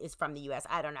and is from the US.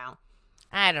 I don't know.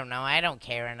 I don't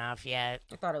care enough yet.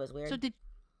 I thought it was weird. So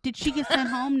did she get sent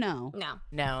home? No.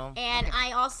 No. And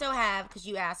I also have, because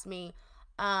you asked me,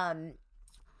 so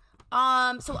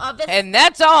of the And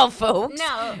that's all, folks.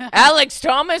 No. Alex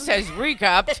Thomas has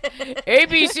recapped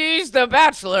ABC's The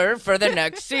Bachelor for the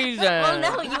next season. Well,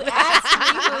 no, you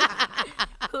asked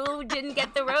me who didn't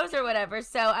get the rose or whatever.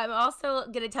 So I'm also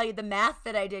going to tell you the math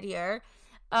that I did here.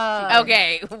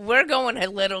 Okay, we're going a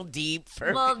little deep for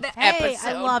Hey, episode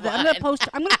I love it. one.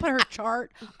 I'm gonna put her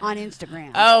chart on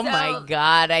Instagram. Oh my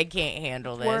God, I can't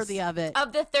handle this. Worthy of it.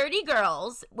 Of the 30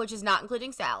 girls, which is not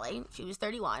including Sally, she was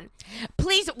 31.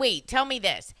 Please wait. Tell me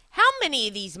this: how many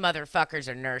of these motherfuckers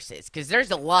are nurses? Because there's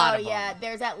a lot of them. Oh yeah,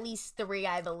 there's at least 3,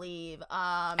 I believe.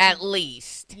 At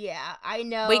least. Yeah, I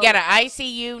know. We got an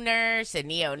ICU nurse, a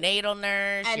neonatal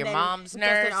nurse, And your then mom's just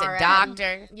nurse, an a RN.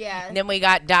 doctor. Yeah. And then we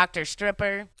got Dr.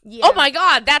 Stripper. Yeah. Oh my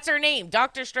God, that's her name,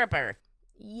 Dr. Stripper.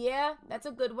 Yeah, that's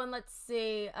a good one. Let's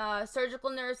see.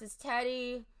 Surgical nurse is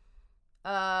Teddy.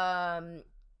 The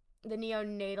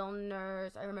neonatal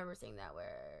nurse. I remember seeing that.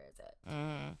 Where is it?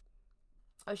 Mm-hmm.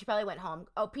 Oh, she probably went home.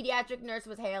 Oh, pediatric nurse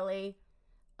was Haley.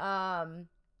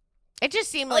 It just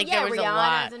seemed like there was Rihanna's a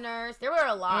lot. a nurse. There were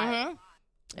a lot. Mm-hmm.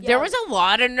 Yeah. There was a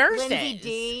lot of nurses. Lindsay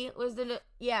D was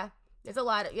yeah. There's a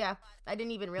lot of I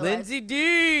didn't even realize. Lindsay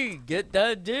D, get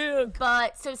that dick.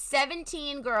 But so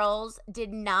 17 girls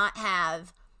did not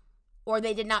have, or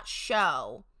they did not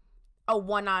show, a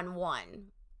one-on-one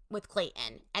with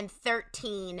Clayton, and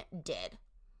 13 did.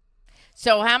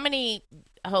 So how many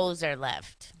hoes are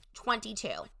left? 22.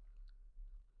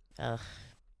 Ugh.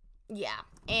 Yeah,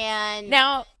 and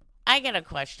Now I got a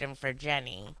question for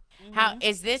Jenny. Mm-hmm. How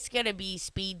is this gonna be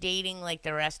speed dating like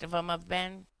the rest of them have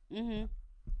been? Mm-hmm.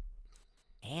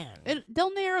 Man.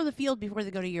 They'll narrow the field before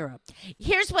they go to Europe.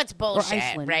 Here's what's bullshit,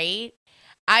 Iceland. right?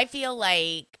 I feel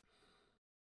like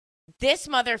this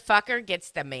motherfucker gets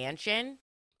the mansion,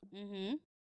 Mm-hmm.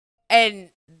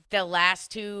 and the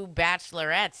last 2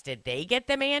 bachelorettes, did they get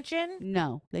the mansion?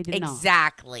 No, they did not.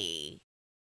 Exactly.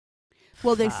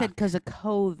 Well, they Fuck. said because of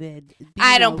COVID.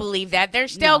 I don't believe that.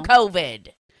 There's still No. COVID.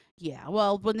 Yeah,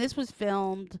 well, when this was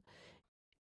filmed,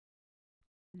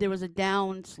 there was a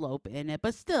down slope in it,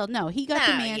 but still, no, he got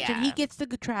the No, mansion. He yeah. gets to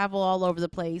travel all over the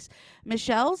place.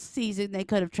 Michelle's season, they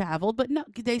could have traveled, but no,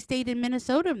 they stayed in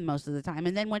Minnesota most of the time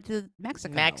and then went to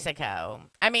Mexico. Mexico.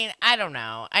 I mean, I don't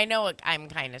know. I know I'm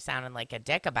kind of sounding like a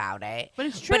dick about it. But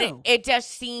it's true. But it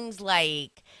just seems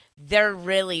like they're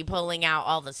really pulling out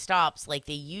all the stops like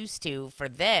they used to for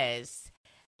this.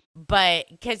 But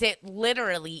because it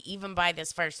literally, even by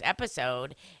this first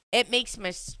episode, It makes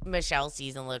Michelle's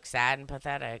season look sad and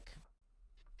pathetic.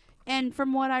 And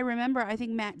from what I remember, I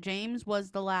think Matt James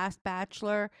was the last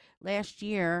Bachelor last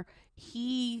year.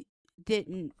 He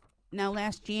didn't. Now,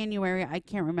 last January, I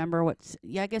can't remember what's.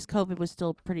 Yeah, I guess COVID was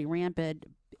still pretty rampant,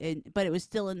 but it was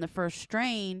still in the first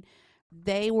strain.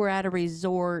 They were at a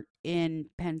resort in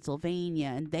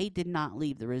Pennsylvania, and they did not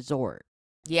leave the resort.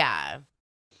 Yeah.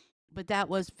 But that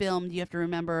was filmed, you have to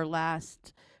remember,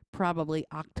 last probably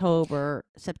October,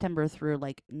 September through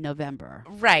like November.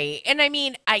 Right. And I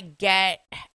mean, I get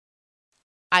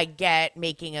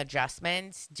making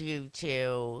adjustments due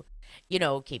to,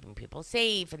 keeping people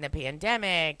safe and the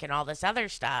pandemic and all this other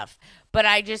stuff. But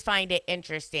I just find it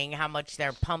interesting how much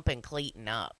they're pumping Clayton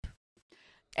up.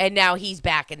 And now he's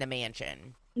back in the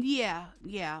mansion. Yeah,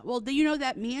 yeah. Well, do you know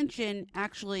that mansion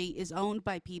actually is owned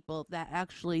by people that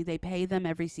actually they pay them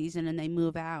every season and they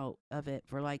move out of it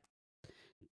for like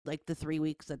the 3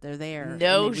 weeks that they're there.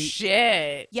 No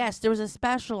shit. Yes, there was a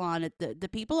special on it. The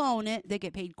people own it. They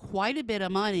get paid quite a bit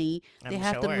of money. They I'm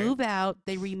have to sure. move out.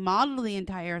 They remodel the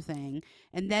entire thing.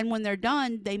 And then when they're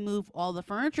done, they move all the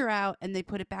furniture out and they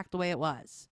put it back the way it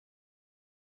was.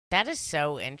 That is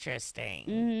so interesting.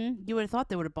 Mm-hmm. You would have thought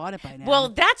they would have bought it by now. Well,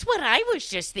 that's what I was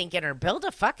just thinking, or build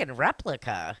a fucking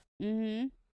replica. Mm-hmm.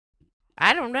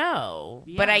 I don't know.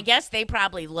 Yeah. But I guess they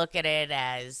probably look at it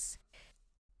as,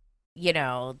 they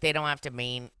don't have to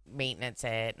maintenance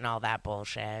it and all that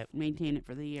bullshit. Maintain it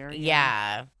for the year.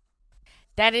 Yeah.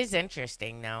 That is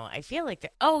interesting, though. I feel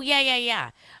like oh,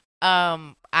 yeah.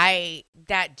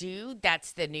 That dude,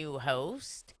 that's the new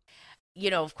host.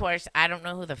 Of course, I don't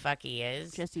know who the fuck he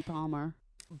is. Jesse Palmer.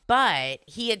 But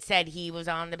he had said he was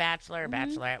on The Bachelor,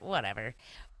 Bachelorette, whatever.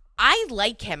 I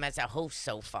like him as a host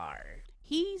so far.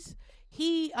 He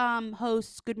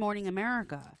hosts Good Morning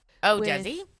America. Oh, does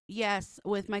he? Yes,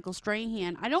 with Michael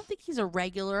Strahan. I don't think he's a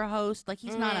regular host. Like,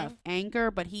 he's not an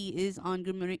anchor, but he is on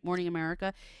Good Morning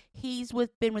America. He's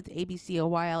been with ABC a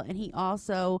while, and he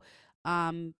also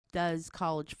does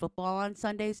college football on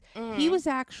Sundays. He was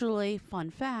actually, fun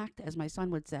fact, as my son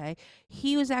would say,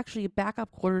 he was actually a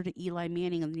backup quarter to Eli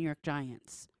Manning of the New York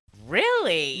Giants.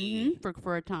 Really?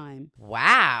 For a time.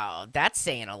 Wow, that's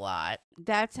saying a lot.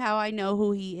 That's how I know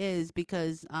who he is,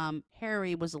 because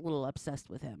Harry was a little obsessed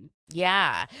with him.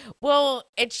 Yeah. Well,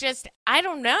 it's just, I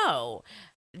don't know.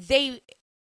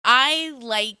 I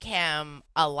like him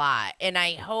a lot, and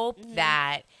I hope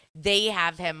that they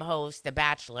have him host The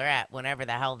Bachelorette whenever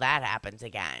the hell that happens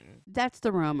again. That's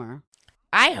the rumor.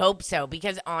 I hope so,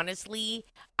 because honestly,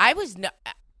 I'm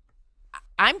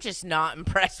just not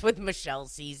impressed with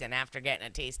Michelle's season after getting a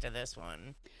taste of this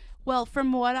one. Well,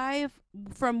 from what I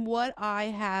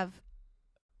have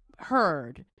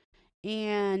heard,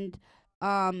 and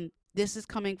this is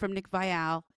coming from Nick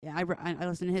Vial. I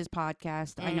listen to his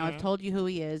podcast. I know I've told you who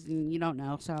he is, and you don't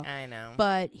know. So I know.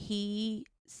 But he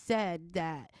said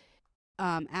that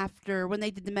after when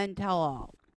they did the Men Tell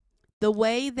All, the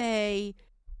way they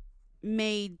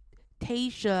made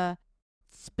Tayshia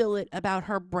spill it about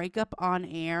her breakup on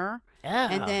air,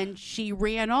 and then she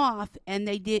ran off, and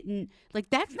they didn't,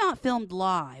 like, that's not filmed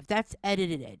live. That's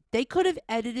edited. They could have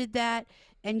edited that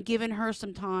and given her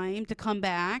some time to come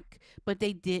back, but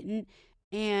they didn't.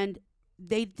 And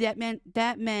that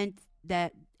meant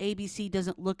that ABC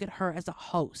doesn't look at her as a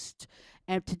host,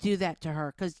 and to do that to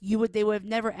her, because they would have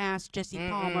never asked Jesse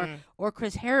Palmer or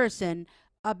Chris Harrison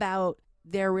about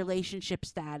their relationship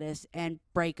status and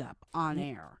breakup on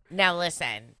air. Now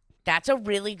listen, that's a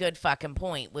really good fucking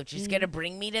point, which is gonna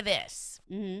bring me to this.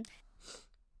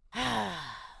 I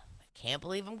can't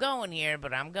believe I'm going here,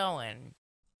 but I'm going.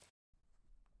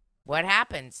 What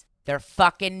happens? They're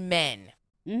fucking men.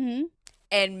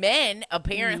 And men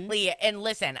apparently, and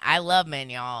listen, I love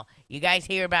men, y'all. You guys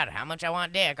hear about how much I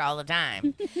want dick all the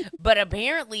time. But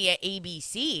apparently at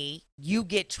ABC, you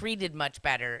get treated much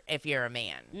better if you're a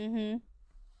man.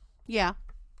 Yeah.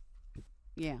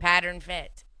 Pattern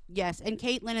fit. Yes, and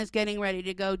Caitlyn is getting ready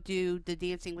to go do the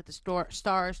Dancing with the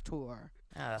Stars tour.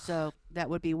 Ugh. So that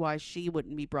would be why she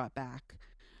wouldn't be brought back.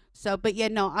 So, but yeah,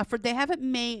 no, they haven't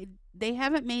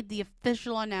made the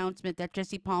official announcement that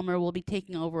Jesse Palmer will be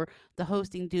taking over the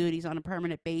hosting duties on a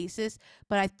permanent basis.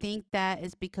 But I think that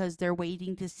is because they're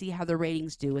waiting to see how the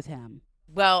ratings do with him.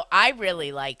 Well, I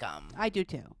really like him. I do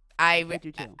too. I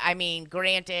do too. I mean,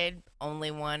 granted, only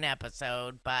one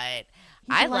episode, but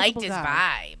He's a I liked likable his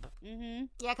guy. vibe.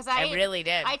 Yeah, because I really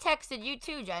did. I texted you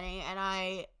too, Jenny, and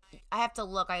I have to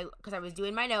look. Because I was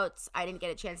doing my notes. I didn't get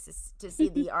a chance to see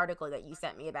the article that you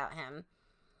sent me about him.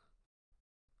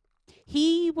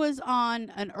 He was on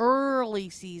an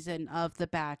early season of The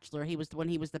Bachelor. He was when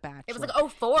he was The Bachelor. It was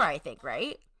like 04, I think,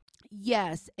 right?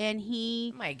 Yes, and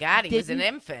Oh my God, he was an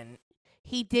infant.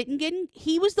 he didn't get in,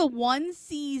 he was the one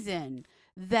season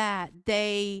that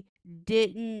they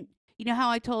didn't, you know how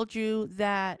I told you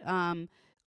that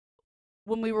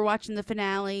when we were watching the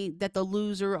finale that the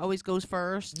loser always goes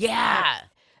first? Yeah.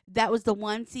 That was the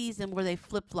one season where they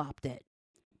flip-flopped it.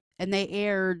 And they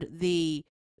aired the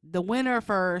winner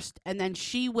first, and then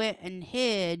she went and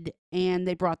hid, and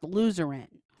they brought the loser in.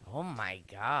 Oh my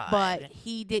God. But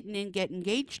he didn't get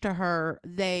engaged to her.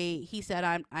 He said,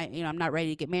 I'm not ready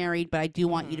to get married, but I do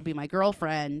want you to be my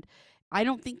girlfriend. I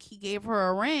don't think he gave her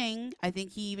a ring. I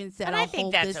think he even said, and I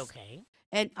think that's okay.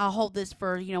 And I'll hold this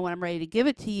for, when I'm ready to give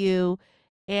it to you.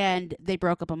 And they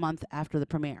broke up a month after the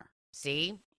premiere.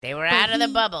 See? They were out of the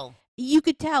bubble. You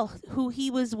could tell who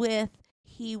he was with.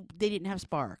 They didn't have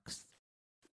sparks.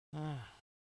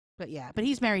 But yeah, but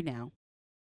he's married now.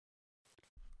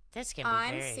 This can be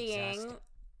I'm very seeing, exhausting.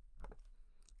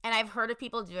 and I've heard of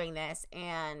people doing this,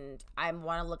 and I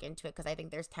want to look into it because I think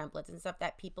there's templates and stuff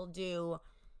that people do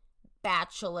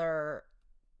Bachelor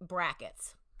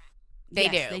brackets. They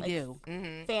Yes, do. They do.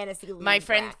 Mm-hmm. Fantasy league My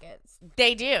friend, brackets.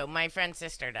 They do. My friend's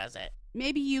sister does it.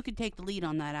 Maybe you could take the lead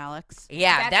on that, Alex.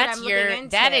 Yeah, That's what I'm looking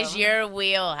into. that is your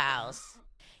wheelhouse.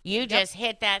 You just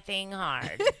hit that thing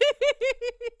hard.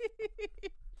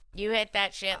 You hit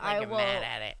that shit like you're mad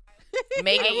at it.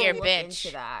 Make it your look bitch.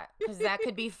 into that because that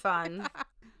could be fun.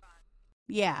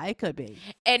 Yeah, it could be.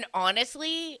 And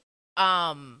honestly,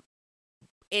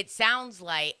 it sounds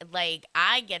like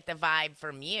I get the vibe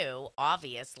from you,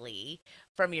 obviously,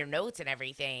 from your notes and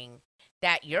everything,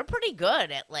 that you're pretty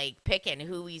good at like picking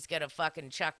who he's gonna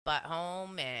fucking chuck butt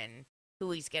home and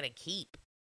who he's gonna keep.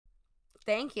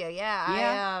 Thank you. Yeah.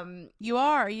 Yeah. You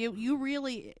are. You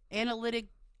really analytic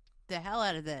the hell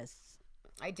out of this.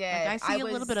 I did. Like, I see a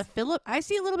little bit of Philip. I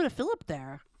see a little bit of Philip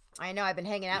there. I know I've been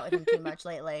hanging out with him too much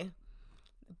lately.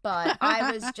 But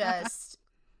I was just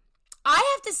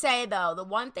I have to say though, the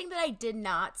one thing that I did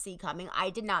not see coming, I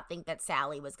did not think that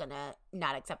Sally was gonna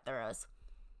not accept the rose.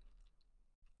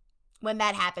 When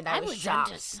that happened, I was shocked.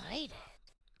 Undecided.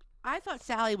 I thought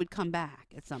Sally would come back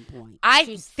at some point.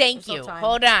 Thank still you. time.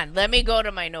 Hold on. Let me go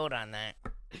to my note on that.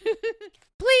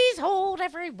 Please hold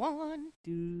everyone.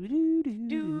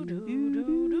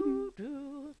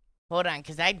 Hold on,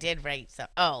 because I did write some.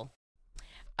 Oh.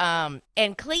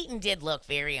 And Clayton did look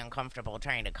very uncomfortable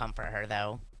trying to comfort her,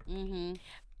 though. Mm-hmm.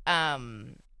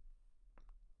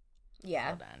 Yeah.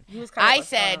 Hold on. He was kinda I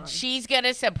what's going said on. she's going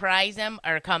to surprise him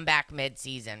or come back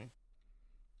mid-season.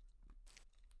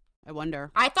 I wonder.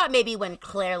 I thought maybe when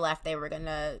Claire left, they were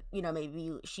gonna,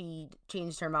 maybe she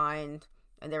changed her mind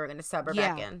and they were gonna sub her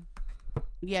back in.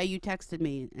 Yeah, you texted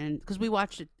me, and because we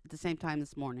watched it at the same time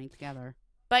this morning together.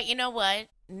 But you know what?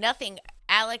 Nothing,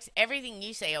 Alex, everything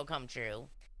you say will come true.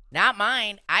 Not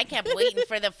mine. I kept waiting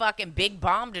for the fucking big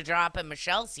bomb to drop in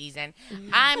Michelle's season.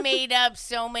 I made up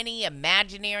so many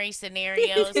imaginary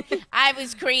scenarios. I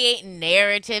was creating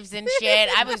narratives and shit.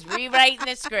 I was rewriting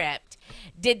the script.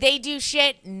 Did they do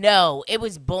shit? No. It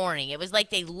was boring. It was like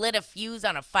they lit a fuse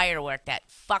on a firework that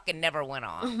fucking never went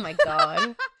off. Oh my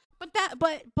god.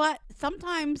 But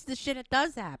sometimes the shit it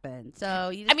does happen. So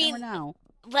you just never know.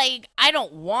 Like, I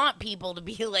don't want people to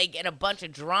be like in a bunch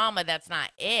of drama that's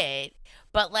not it.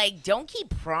 But like, don't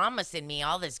keep promising me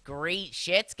all this great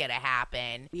shit's gonna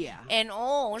happen. Yeah. And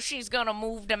she's gonna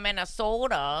move to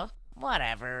Minnesota.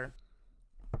 Whatever.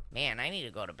 Man, I need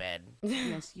to go to bed.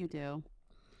 Yes, you do.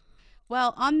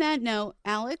 Well, on that note,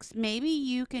 Alex, maybe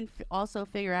you can also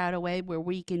figure out a way where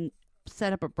we can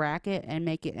set up a bracket and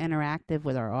make it interactive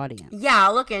with our audience. Yeah,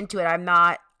 I'll look into it.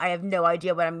 I have no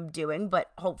idea what I'm doing,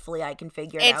 but hopefully I can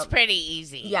figure it out. It's pretty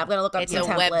easy. Yeah, I'm gonna look up It's some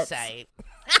a templates. website.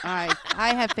 All right.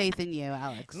 I have faith in you,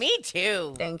 Alex. Me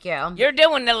too. Thank you. You're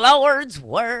doing the Lord's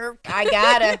work. I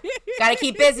gotta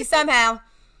keep busy somehow.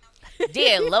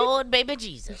 Dear Lord, baby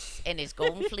Jesus, and his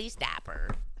golden fleece dapper.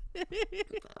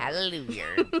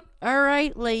 Hallelujah. All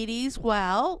right, ladies.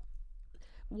 Well,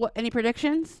 any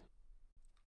predictions?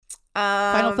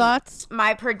 Final thoughts?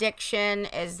 My prediction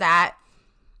is that,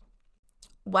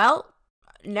 well,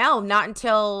 no, not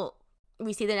until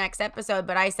we see the next episode,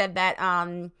 but I said that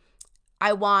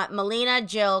I want Melina,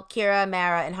 Jill, Kira,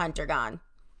 Mara, and Hunter gone.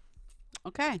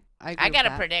 Okay. I got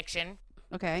a prediction.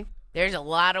 Okay. There's a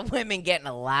lot of women getting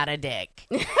a lot of dick.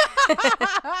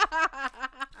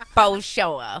 For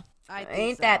sure.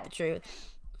 Ain't that the truth?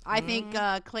 I think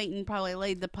Clayton probably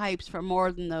laid the pipes for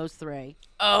more than those three.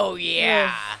 Oh,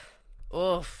 yeah.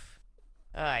 Oof.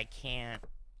 Oh, I can't.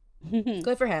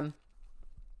 Good for him.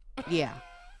 Yeah.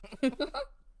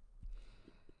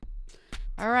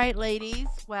 All right, ladies.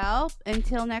 Well,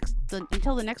 until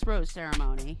the next rose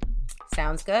ceremony.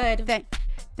 Sounds good.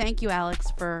 Thank you,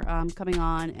 Alex, for coming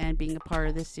on and being a part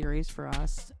of this series for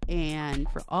us, and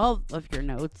for all of your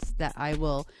notes that I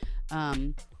will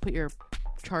put your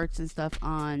charts and stuff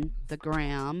on the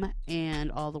gram,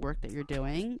 and all the work that you're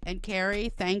doing. And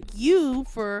Carrie, thank you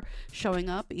for showing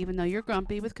up even though you're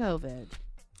grumpy with COVID.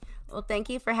 Well, thank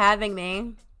you for having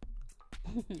me.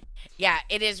 Yeah,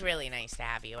 it is really nice to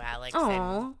have you, Alex.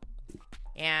 Oh,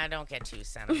 Yeah, don't get too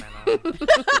sentimental.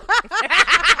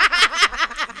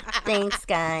 thanks,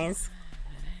 guys.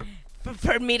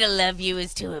 For me to love you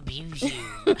is to abuse you.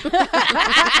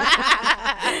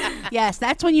 Yes,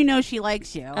 that's when you know she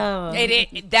likes you. Oh,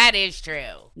 That is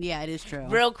true. Yeah, it is true.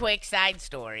 Real quick side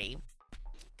story,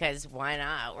 because why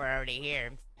not? We're already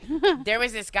here. There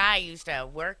was this guy I used to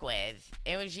work with.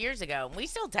 It was years ago. We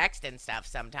still text and stuff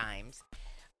sometimes.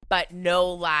 But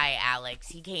no lie, Alex.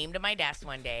 He came to my desk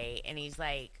one day and he's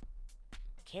like,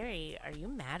 Carrie, are you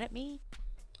mad at me?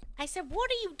 I said, what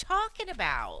are you talking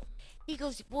about? He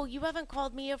goes, well, you haven't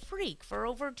called me a freak for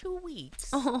over 2 weeks.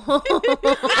 oh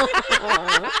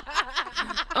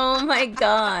my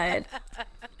God.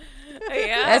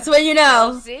 Yeah. That's when you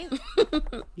know. See?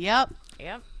 Yep.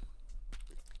 Yep.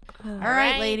 All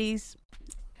right, ladies.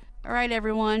 All right,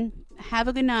 everyone. Have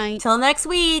a good night. Till next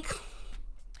week.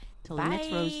 Till the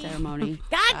next rose Bye. ceremony.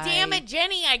 God damn Bye. it,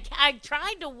 Jenny. I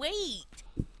tried to wait.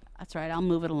 That's right. I'll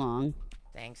move it along.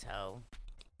 Thanks, ho.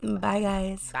 Bye,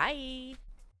 guys. Bye.